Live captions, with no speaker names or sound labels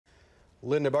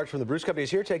Linda Barcz from the Barcz Company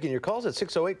is here taking your calls at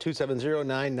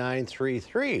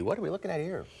 608-270-9933. What are we looking at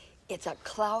here? It's a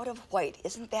cloud of white.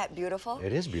 Isn't that beautiful?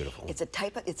 It is beautiful. It's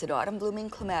an autumn blooming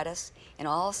clematis, and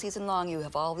all season long you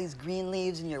have all these green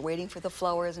leaves and you're waiting for the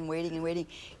flowers and waiting,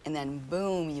 and then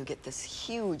boom, you get this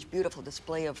huge, beautiful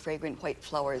display of fragrant white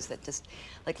flowers that just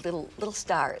like little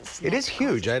stars. It is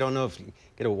huge. I don't know if you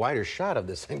get a wider shot of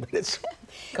this thing, but it's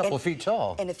a couple of feet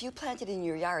tall. And if you plant it in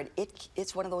your yard,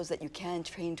 it's one of those that you can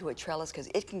train to a trellis because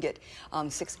it can get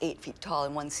 6-8 feet tall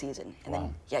in one season. And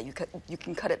then, yeah, you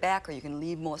can cut it back or you can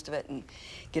leave most of it and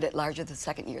get it larger the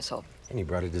second year. So. And you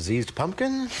brought a diseased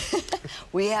pumpkin?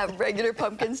 We have regular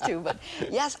pumpkins too, but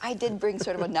yes, I did bring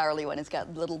sort of a gnarly one. It's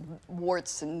got little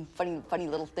warts and funny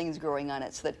little things growing on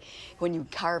it, so that when you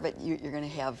carve it, you're going to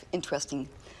have interesting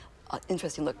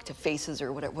look to faces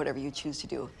or whatever you choose to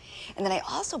do. And then I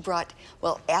also brought,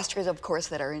 well, asters, of course,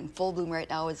 that are in full bloom right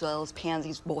now, as well as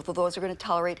pansies. Both of those are going to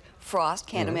tolerate frost.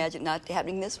 Can't imagine not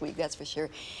happening this week, that's for sure.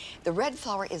 The red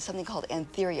flower is something called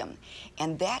anthurium,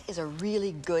 and that is a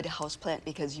really good houseplant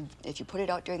because if you put it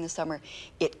out during the summer,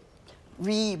 it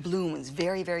re-blooms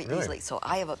very easily. So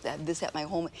I have this at my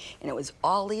home, and it was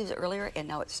all leaves earlier, and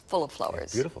now it's full of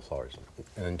flowers. Yeah, beautiful flowers.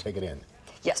 And then take it in.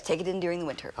 Yes, take it in during the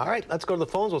winter. All right, let's go to the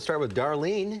phones. We'll start with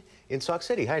Darlene in Sauk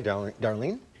City. Hi,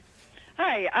 Darlene.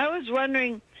 Hi, I was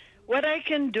wondering what I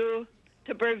can do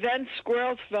to prevent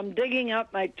squirrels from digging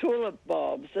up my tulip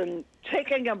bulbs and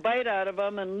taking a bite out of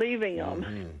them and leaving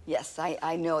them. Yes,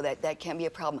 I know that can be a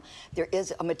problem. There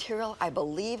is a material, I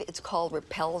believe it's called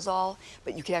Repelzol,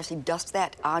 but you can actually dust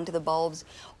that onto the bulbs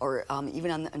or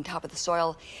even on top of the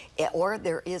soil. Or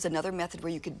there is another method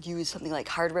where you could use something like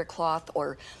hardware cloth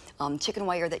or chicken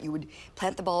wire that you would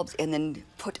plant the bulbs and then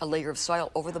put a layer of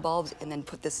soil over the bulbs and then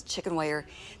put this chicken wire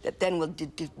that then will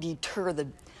deter the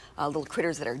little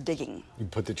critters that are digging. You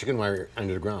put the chicken wire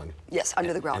under the ground. Yes,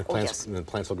 under the ground. And the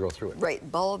plants will grow through it.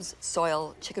 Right, bulbs,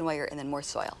 soil, chicken wire, and then more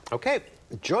soil. Okay,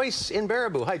 Joyce in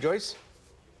Baraboo. Hi, Joyce.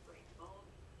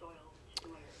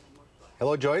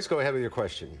 Hello, Joyce. Go ahead with your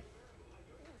question.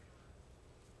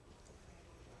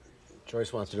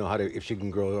 Joyce wants to know if she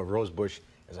can grow a rose bush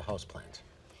as a house plant.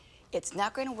 It's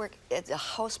not going to work as a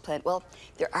house plant. Well,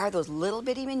 there are those little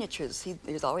bitty miniatures. See,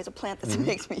 there's always a plant that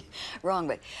makes me wrong,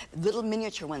 but little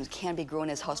miniature ones can be grown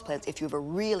as house plants if you have a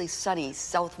really sunny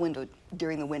south window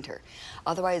during the winter.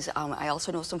 Otherwise, I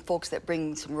also know some folks that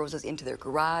bring some roses into their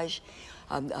garage,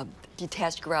 a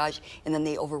detached garage, and then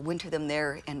they overwinter them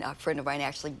there, and a friend of mine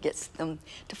actually gets them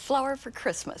to flower for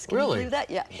Christmas. Can you believe that?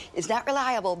 Yeah. It's not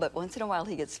reliable, but once in a while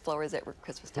he gets flowers at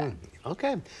Christmas time.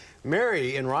 Okay.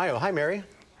 Mary in Rio. Hi, Mary.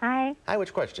 Hi. Hi,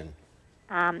 which question?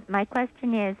 My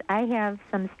question is, I have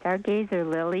some stargazer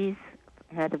lilies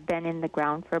that have been in the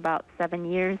ground for about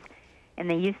 7 years, and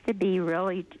they used to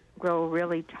grow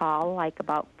really tall, like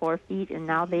about 4 feet, and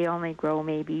now they only grow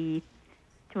maybe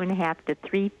 2.5 to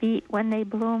 3 feet when they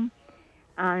bloom.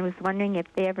 I was wondering if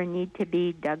they ever need to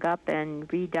be dug up and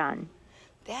redone.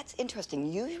 That's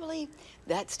interesting. Usually,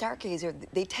 that stargazer,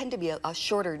 they tend to be a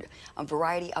shorter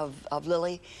variety of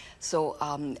lily. So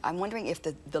I'm wondering if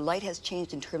the light has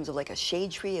changed in terms of like a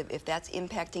shade tree, if that's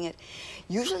impacting it.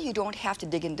 Usually, you don't have to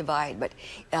dig and divide, but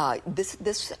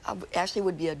this actually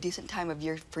would be a decent time of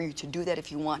year for you to do that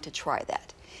if you want to try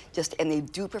that. And they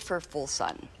do prefer full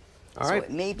sun. All right. So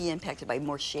it may be impacted by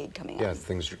more shade coming on. Yeah,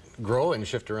 things grow and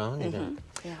shift around.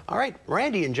 Yeah. All right,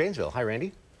 Randy in Janesville. Hi,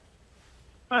 Randy.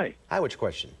 Hi. Hi, which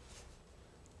question?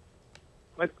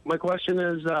 My question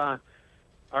is, our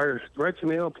red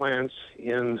tomato plants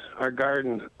in our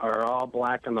garden are all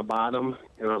black on the bottom,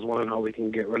 and I was wondering how we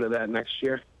can get rid of that next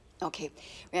year. Okay,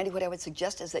 Randy, what I would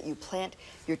suggest is that you plant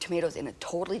your tomatoes in a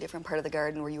totally different part of the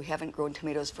garden where you haven't grown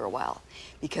tomatoes for a while,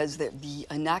 because the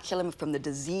inoculum from the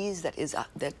disease that is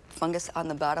that fungus on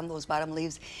the bottom, those bottom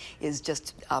leaves, is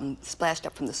just splashed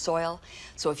up from the soil.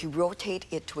 So if you rotate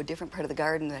it to a different part of the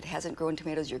garden that hasn't grown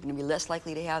tomatoes, you're going to be less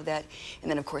likely to have that.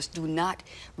 And then, of course, do not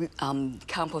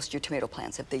compost your tomato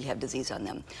plants if they have disease on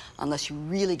them, unless you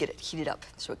really get it heated up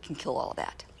so it can kill all of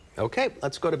that. Okay,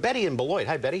 let's go to Betty in Beloit.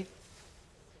 Hi, Betty.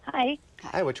 Hi.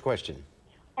 Hi, which question?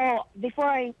 Oh, before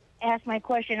I ask my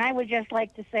question, I would just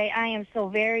like to say I am so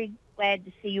very glad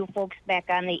to see you folks back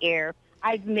on the air.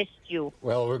 I've missed you.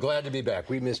 Well, we're glad to be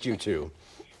back. We missed you, too.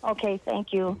 Okay,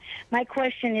 thank you. My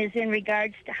question is in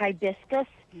regards to hibiscus.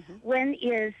 When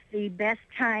is the best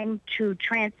time to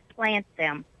transplant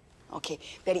them? Okay,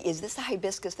 Betty, is this the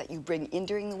hibiscus that you bring in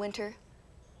during the winter?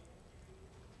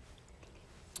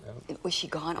 Was she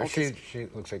gone? Oh, she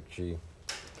looks like she...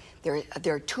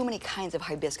 There are too many kinds of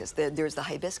hibiscus. There's the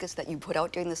hibiscus that you put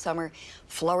out during the summer,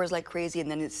 flowers like crazy,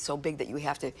 and then it's so big that you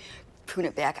have to prune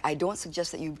it back. I don't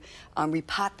suggest that you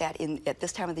repot that at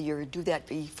this time of the year. Do that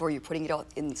before you're putting it out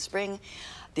in the spring.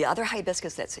 The other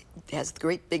hibiscus that has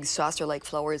great big saucer-like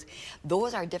flowers,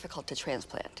 those are difficult to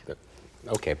transplant.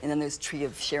 Okay. And then there's Tree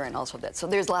of Sharon also. So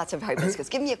there's lots of hibiscus.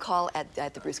 Give me a call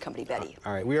at the Bruce Company, Betty.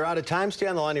 All right, we are out of time. Stay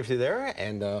on the line if you're there,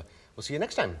 and we'll see you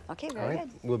next time. Okay, very good.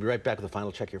 We'll be right back with the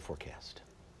final check your forecast.